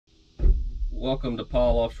Welcome to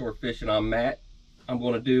Paul Offshore Fishing. I'm Matt. I'm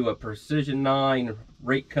going to do a Precision 9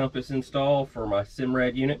 rate compass install for my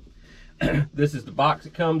Simrad unit. This is the box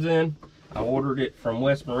it comes in. I ordered it from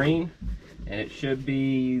West Marine, and it should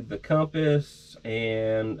be the compass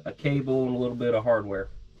and a cable and a little bit of hardware.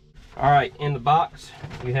 Alright, in the box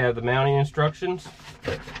we have the mounting instructions.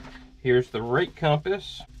 Here's the rate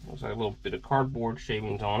compass. Looks like a little bit of cardboard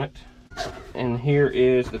shavings on it. And here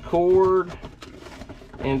is the cord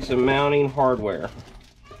and some mounting hardware.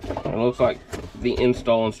 And it looks like the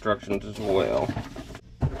install instructions as well.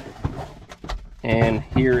 And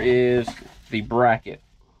here is the bracket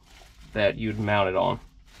that you'd mount it on.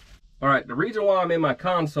 Alright, the reason why I'm in my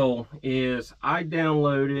console is I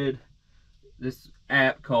downloaded this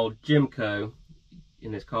app called Gemco,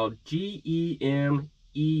 and it's called Gemeco,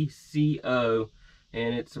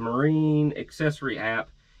 and it's a marine accessory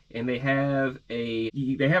app. And they have a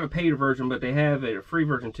paid version, but they have a free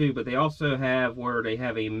version too. But they also have where they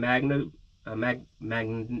have a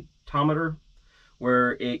magnetometer,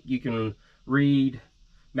 where you can read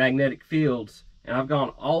magnetic fields. And I've gone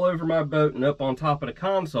all over my boat and up on top of the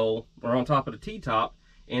console, or on top of the T-top.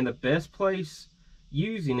 And the best place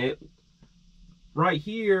using it right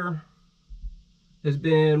here has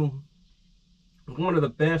been one of the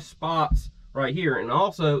best spots right here. And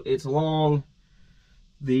also it's along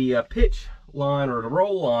the pitch line or the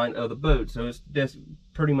roll line of the boat, so it's just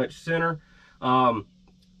pretty much center.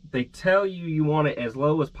 They tell you want it as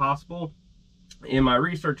low as possible. In my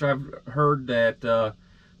research, I've heard that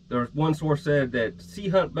there's one source said that sea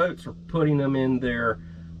hunt boats are putting them in their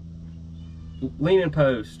leaning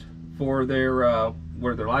post for their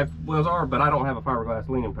where their life wells are, but I don't have a fiberglass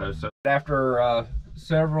leaning post. So after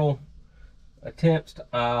several attempts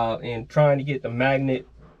in trying to get the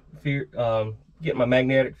get my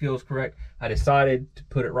magnetic fields correct, I decided to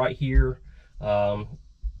put it right here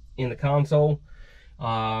in the console.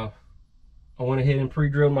 I went ahead and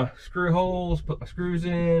pre-drilled my screw holes, put my screws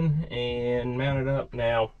in, and mounted up.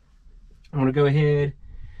 Now I'm going to go ahead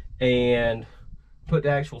and put the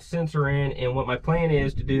actual sensor in, and what my plan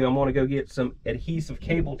is to do, I'm going to go get some adhesive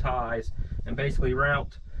cable ties and basically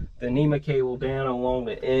route the NEMA cable down along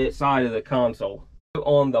the side of the console.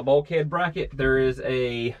 On the bulkhead bracket, there is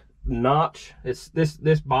a notch.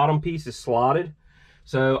 This bottom piece is slotted,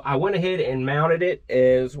 so I went ahead and mounted it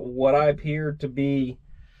as what I appear to be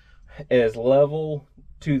as level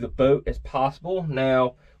to the boat as possible.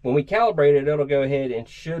 Now when we calibrate it, it'll go ahead and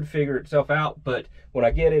should figure itself out, but when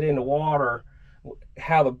I get it in the water,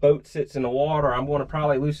 how the boat sits in the water, I'm going to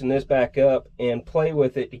probably loosen this back up and play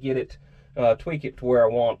with it to get it tweak it to where I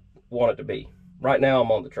want it to be. Right now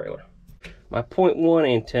I'm on the trailer. My 0.1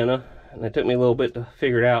 antenna, and it took me a little bit to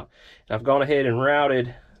figure it out. I've gone ahead and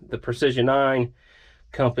routed the Precision 9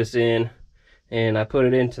 compass in, and I put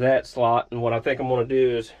it into that slot. And what I think I'm going to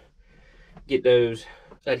do is get those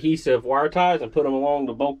adhesive wire ties and put them along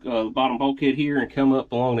the bottom bulkhead here and come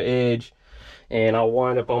up along the edge. And I'll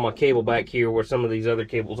wind up on my cable back here where some of these other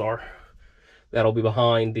cables are. That'll be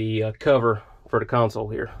behind the cover for the console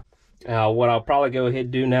here. What I'll probably go ahead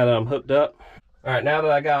and do now that I'm hooked up. All right, now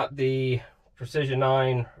that I got the Precision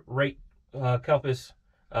 9 rate compass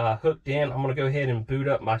hooked in, I'm going to go ahead and boot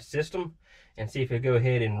up my system and see if it'll go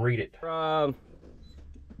ahead and read it.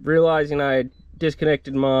 Realizing I had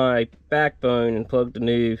disconnected my backbone and plugged a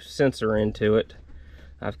new sensor into it,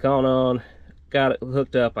 I've gone on, got it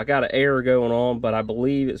hooked up. I got an error going on, but I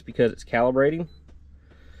believe it's because it's calibrating.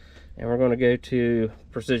 And we're going to go to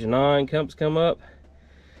Precision 9 compass come up.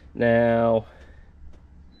 Now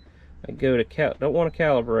I go to don't want to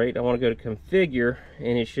calibrate, I want to go to configure,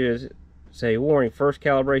 and it should say warning, first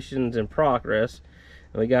calibrations in progress,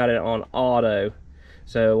 and we got it on auto.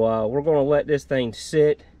 So we're going to let this thing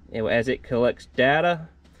sit as it collects data,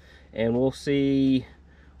 and we'll see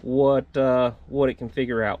what it can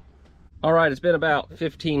figure out. All right, it's been about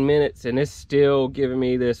 15 minutes and it's still giving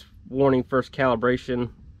me this warning, first calibration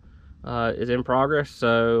is in progress.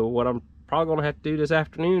 So what I'm probably going to have to do this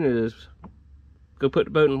afternoon is go put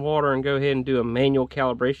the boat in the water and go ahead and do a manual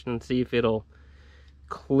calibration and see if it'll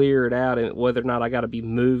clear it out, and whether or not I got to be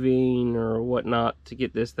moving or whatnot to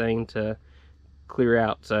get this thing to clear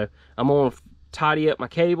out. So I'm going to tidy up my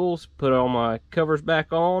cables, put all my covers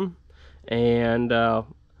back on, and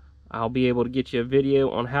I'll be able to get you a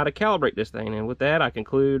video on how to calibrate this thing. And with that, I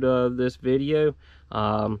conclude this video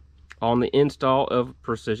on the install of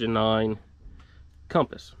Precision 9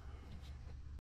 compass.